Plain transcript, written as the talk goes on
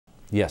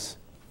Yes.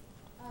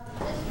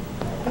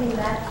 Just getting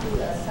back to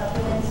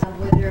supplements,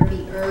 whether it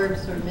be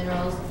herbs or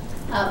minerals,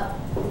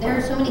 there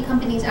are so many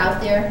companies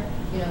out there,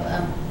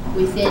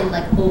 within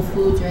like Whole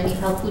Foods or any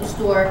health food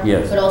store,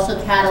 yes, but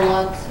also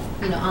catalogs,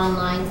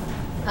 online.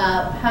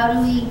 How do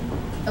we?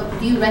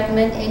 Do you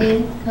recommend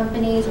any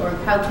companies, or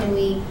how can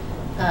we,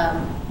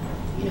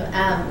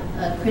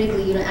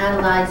 critically,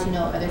 analyze,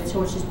 are their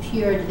sources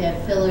pure? Do they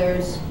have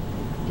fillers?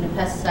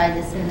 Pesticides,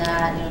 this and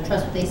that.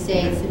 Trust what they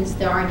say, since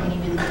there aren't any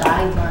really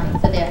guidelines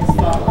that they have to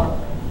follow.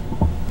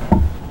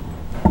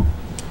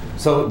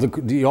 So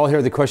do you all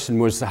hear the question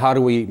was, how do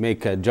we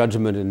make a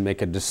judgment and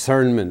make a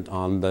discernment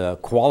on the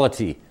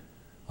quality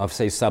of,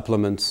 say,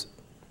 supplements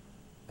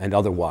and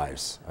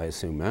otherwise, I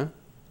assume, huh?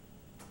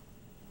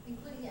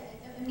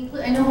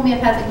 I know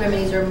homeopathic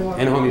remedies are more...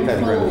 And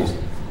homeopathic remedies.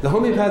 The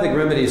homeopathic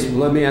remedies,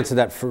 let me answer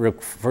that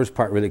first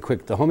part really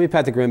quick. The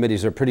homeopathic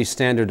remedies are pretty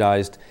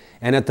standardized,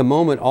 and at the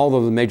moment, all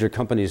of the major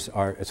companies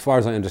are, as far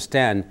as I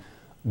understand,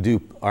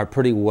 are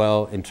pretty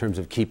well in terms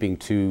of keeping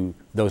to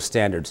those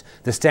standards.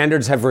 The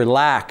standards have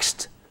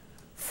relaxed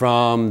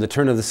from the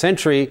turn of the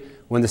century,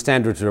 when the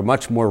standards were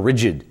much more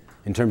rigid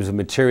in terms of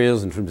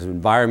materials, in terms of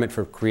environment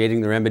for creating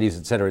the remedies,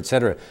 et cetera, et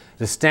cetera.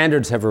 The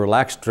standards have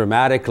relaxed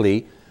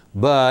dramatically,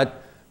 but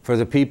for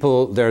the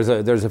people, there's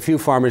a few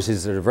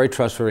pharmacies that are very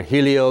trustworthy.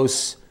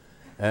 Helios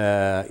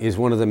is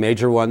one of the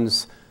major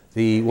ones.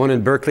 The one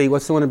in Berkeley,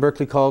 what's the one in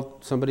Berkeley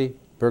called? Somebody?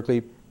 Berkeley?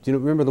 Do you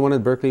remember the one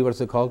in Berkeley? What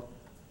is it called?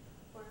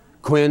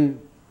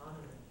 Quinn.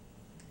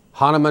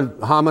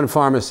 Hahnemann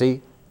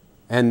Pharmacy.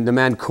 And the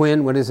man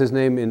Quinn, what is his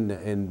name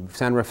in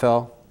San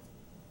Rafael?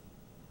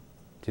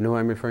 Do you know who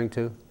I'm referring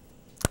to?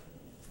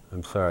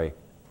 I'm sorry.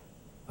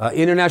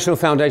 International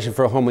Foundation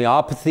for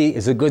Homeopathy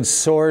is a good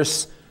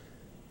source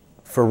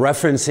for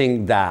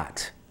referencing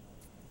that.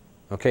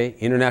 Okay,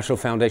 International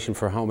Foundation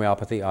for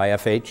Homeopathy,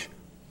 IFH.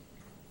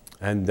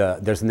 And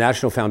there's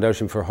National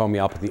Foundation for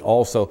Homeopathy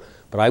also,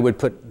 but I would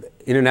put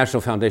International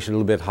Foundation a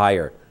little bit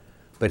higher.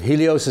 But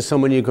Helios is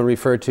someone you can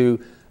refer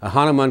to, a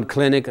Hahnemann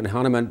Clinic and the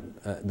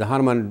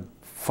Hahnemann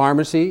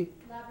Pharmacy.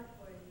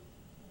 Laboratories.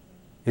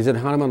 Is it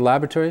Hahnemann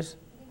Laboratories?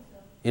 I think so.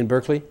 In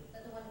Berkeley? Is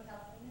that the one in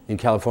California? In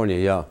California,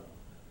 yeah.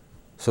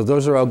 So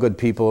those are all good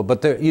people.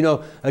 But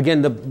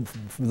again, the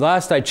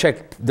last I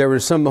checked, there were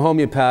some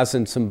homeopaths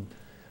and some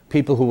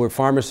people who were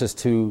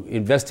pharmacists who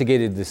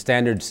investigated the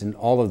standards in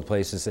all of the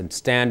places, and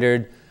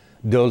Standard,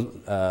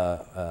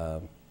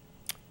 Boiron,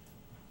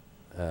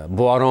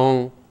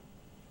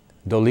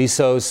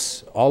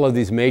 Dolisos, all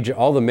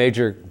the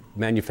major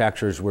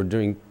manufacturers were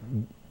doing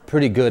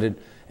pretty good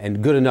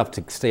and good enough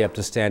to stay up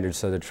to standards,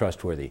 so they're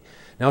trustworthy.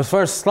 Now, as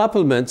far as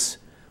supplements,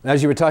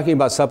 as you were talking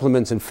about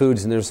supplements and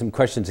foods, and there were some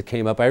questions that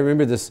came up, I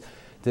remember this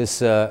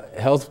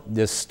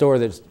store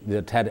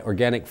that had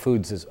organic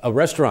foods, a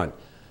restaurant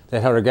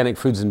that had organic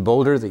foods in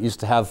Boulder that used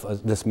to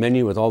have this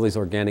menu with all these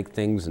organic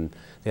things, and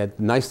they had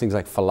nice things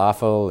like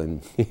falafel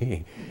and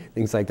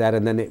things like that.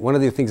 And then one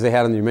of the things they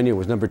had on their menu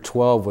was number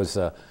 12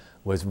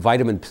 was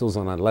vitamin pills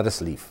on a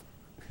lettuce leaf.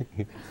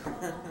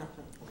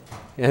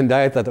 And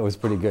I thought that was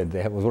pretty good.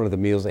 It was one of the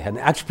meals they had.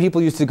 And actually,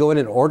 people used to go in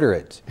and order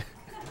it.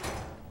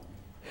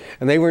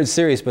 And they weren't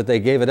serious, but they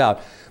gave it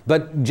out.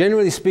 But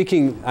generally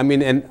speaking, I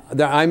mean, and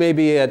I may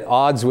be at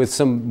odds with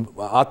some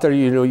out there.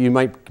 You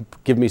might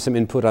give me some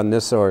input on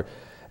this, or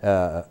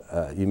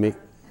you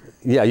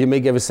may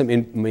give us some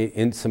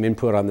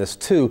input on this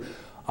too.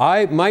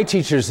 My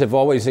teachers have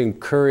always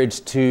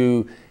encouraged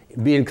to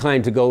be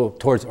inclined to go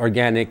towards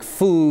organic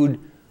food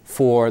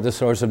for the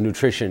source of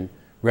nutrition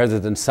rather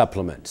than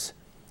supplements.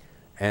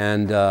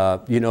 And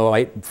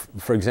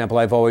for example,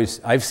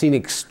 I've seen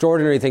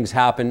extraordinary things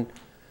happen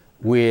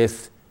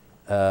with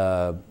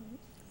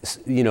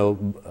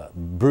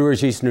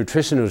brewer's yeast,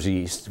 nutritional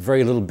yeast,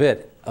 very little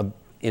bit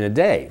in a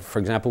day. For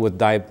example, with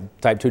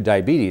type 2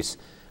 diabetes,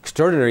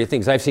 extraordinary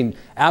things. I've seen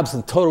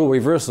absolute total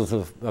reversals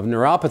of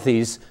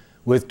neuropathies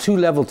with 2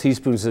 level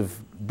teaspoons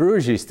of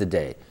brewer's yeast a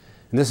day.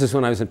 And this is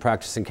when I was in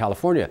practice in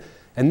California.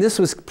 And this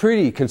was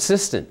pretty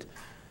consistent.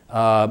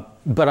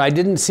 But I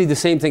didn't see the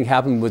same thing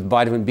happen with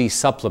vitamin B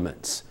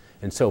supplements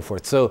and so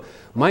forth. So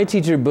my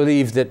teacher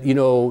believed that,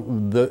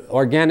 the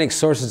organic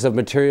sources of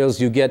materials,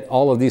 you get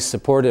all of these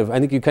supportive, I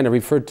think you kind of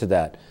referred to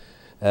that.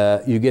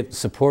 You get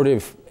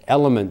supportive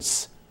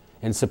elements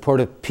and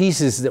supportive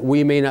pieces that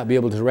we may not be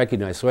able to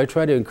recognize. So I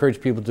try to encourage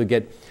people to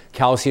get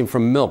calcium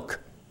from milk,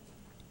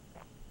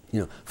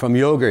 from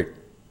yogurt,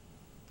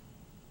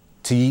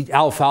 to eat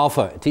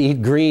alfalfa, to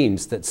eat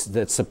greens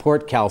that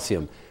support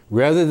calcium,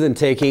 rather than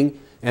taking,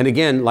 and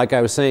again, like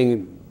I was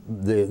saying,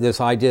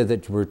 this idea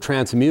that we're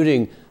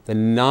transmuting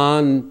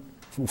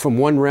from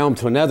one realm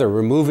to another,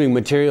 removing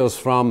materials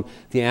from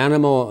the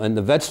animal and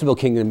the vegetable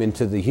kingdom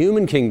into the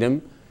human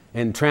kingdom,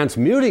 and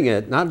transmuting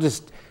it, not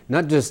just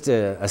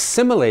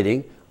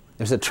assimilating.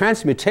 There's a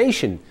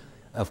transmutation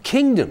of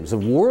kingdoms,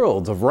 of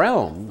worlds, of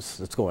realms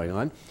that's going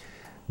on.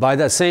 By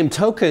that same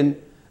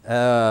token,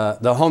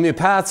 the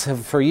homeopaths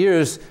have for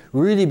years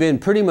really been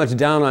pretty much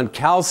down on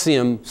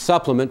calcium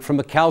supplement from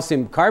a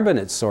calcium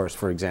carbonate source,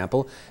 for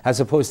example, as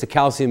opposed to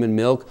calcium in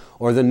milk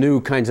or the new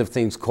kinds of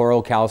things,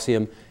 coral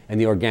calcium and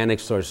the organic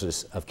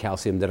sources of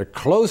calcium that are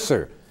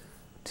closer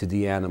to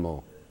the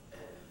animal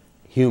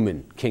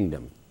human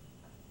kingdom,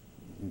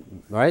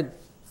 right?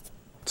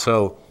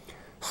 So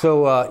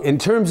in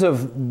terms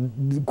of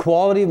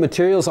quality of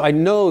materials, I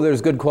know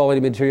there's good quality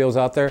materials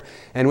out there.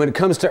 And when it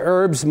comes to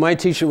herbs, my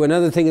teacher, one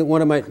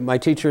of my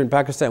teacher in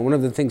Pakistan, one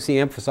of the things he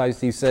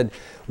emphasized, he said,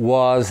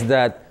 was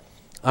that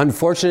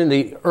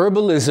unfortunately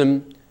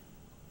herbalism,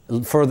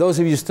 for those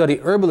of you who study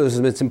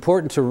herbalism, it's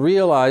important to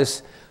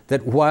realize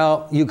that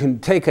while you can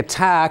take a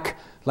tack,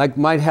 like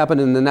might happen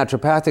in the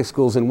naturopathic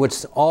schools, in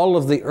which all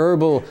of the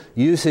herbal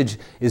usage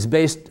is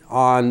based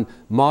on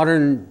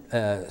modern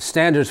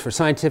standards for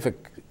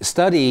scientific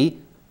study,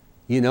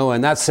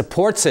 and that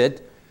supports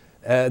it.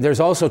 There's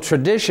also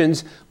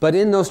traditions, but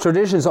in those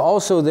traditions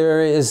also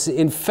there is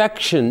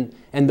infection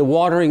and the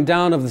watering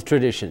down of the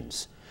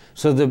traditions.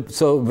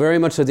 So very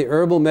much of the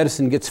herbal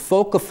medicine gets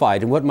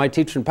folkified. And what my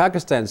teacher in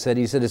Pakistan said,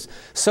 he said, is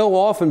so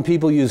often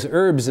people use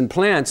herbs and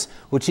plants,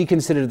 which he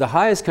considered the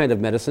highest kind of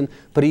medicine,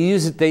 but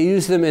they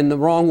use them in the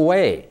wrong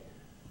way.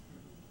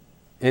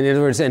 In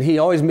other words, and he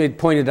always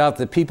pointed out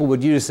that people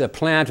would use a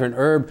plant or an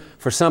herb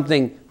for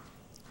something,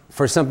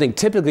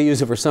 typically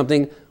use it for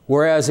something,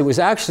 whereas it was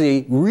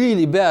actually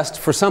really best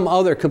for some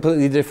other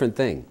completely different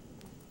thing.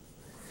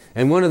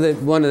 And one of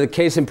the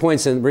case in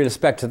points in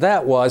respect to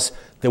that was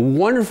the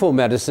wonderful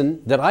medicine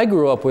that I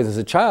grew up with as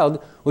a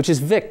child, which is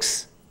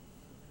Vicks.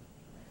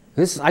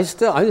 It's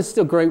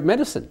still great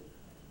medicine.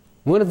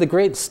 One of the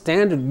great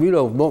standard,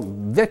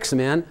 Vicks,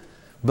 man.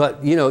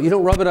 But you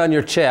don't rub it on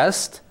your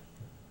chest.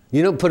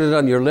 You don't put it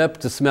on your lip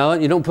to smell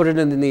it. You don't put it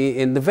in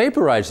the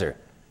vaporizer.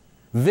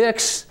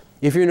 Vicks,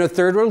 if you're in a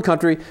third world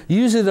country,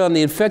 use it on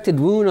the infected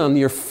wound on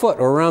your foot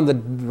or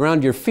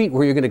around your feet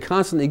where you're going to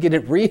constantly get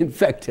it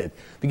reinfected,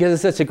 because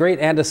it's such a great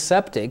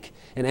antiseptic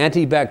and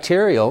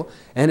antibacterial,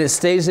 and it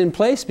stays in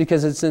place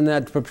because it's in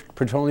that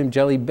petroleum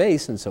jelly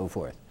base and so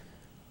forth.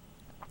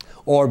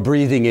 Or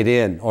breathing it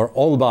in, or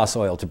olbas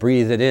oil, to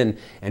breathe it in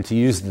and to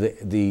use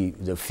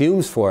the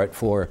fumes for it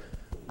for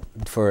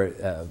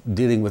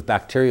dealing with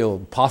bacterial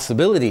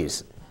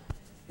possibilities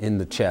in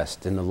the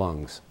chest, in the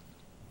lungs.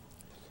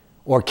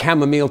 Or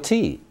chamomile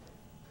tea.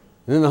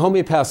 And then the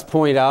homeopaths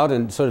point out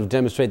and sort of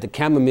demonstrate that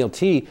chamomile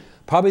tea,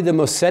 probably the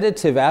most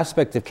sedative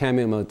aspect of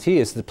chamomile tea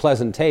is the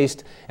pleasant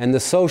taste and the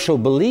social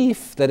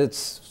belief that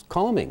it's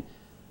calming,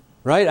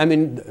 right? I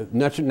mean,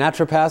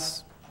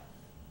 naturopaths,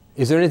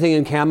 is there anything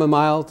in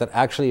chamomile that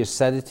actually is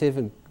sedative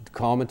and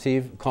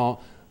calmative,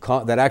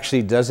 that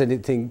actually does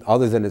anything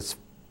other than its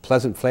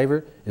pleasant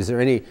flavor? Is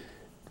there any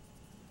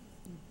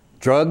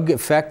drug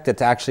effect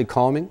that's actually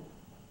calming?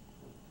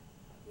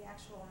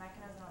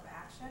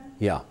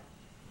 Yeah.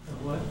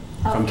 What?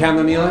 From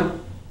chamomile?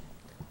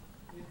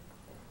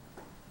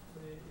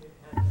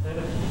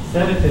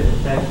 Sedative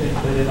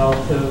effect, but it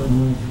also...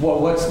 Well,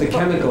 what's the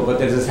chemical? But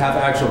does this have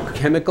actual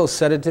chemical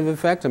sedative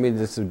effect? I mean,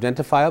 is it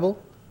identifiable?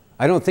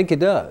 I don't think it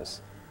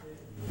does.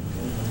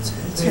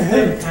 It's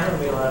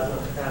chamomile as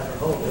a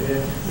whole. It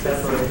is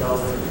separated all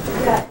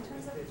the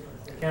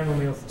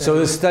chamomile. So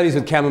this studies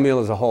with chamomile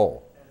as a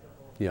whole.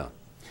 Yeah.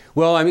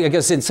 Well, I mean, I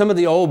guess in some of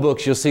the old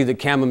books you'll see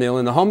that chamomile,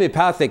 in the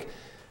homeopathic,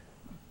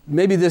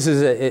 maybe this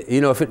is,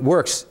 if it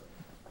works,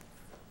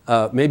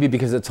 maybe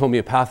because it's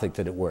homeopathic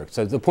that it works.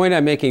 So the point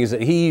I'm making is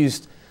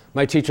that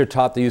my teacher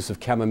taught the use of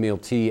chamomile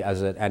tea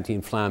as an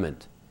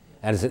anti-inflammant,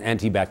 as an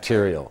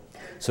antibacterial.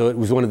 So it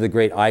was one of the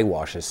great eye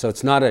washes. So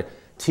it's not a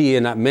tea,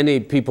 and many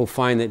people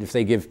find that if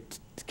they give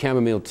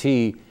chamomile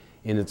tea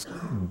in its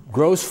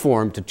gross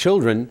form to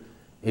children,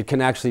 it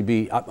can actually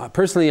be,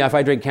 personally, if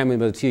I drink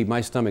chamomile tea, my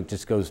stomach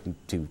just goes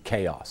to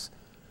chaos.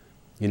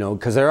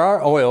 Because there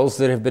are oils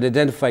that have been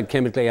identified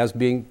chemically as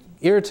being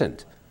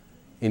irritant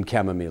in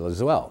chamomile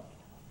as well.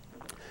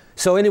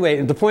 So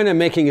anyway, the point I'm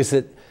making is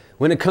that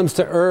when it comes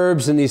to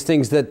herbs and these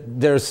things, that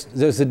there's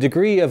a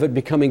degree of it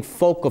becoming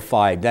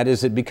folkified. That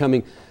is, it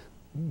becoming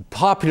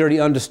popularly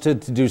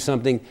understood to do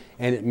something,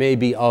 and it may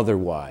be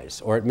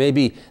otherwise. Or it may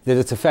be that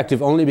it's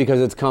effective only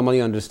because it's commonly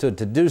understood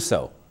to do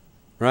so,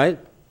 right?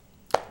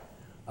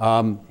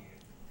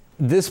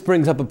 This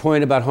brings up a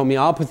point about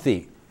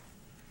homeopathy.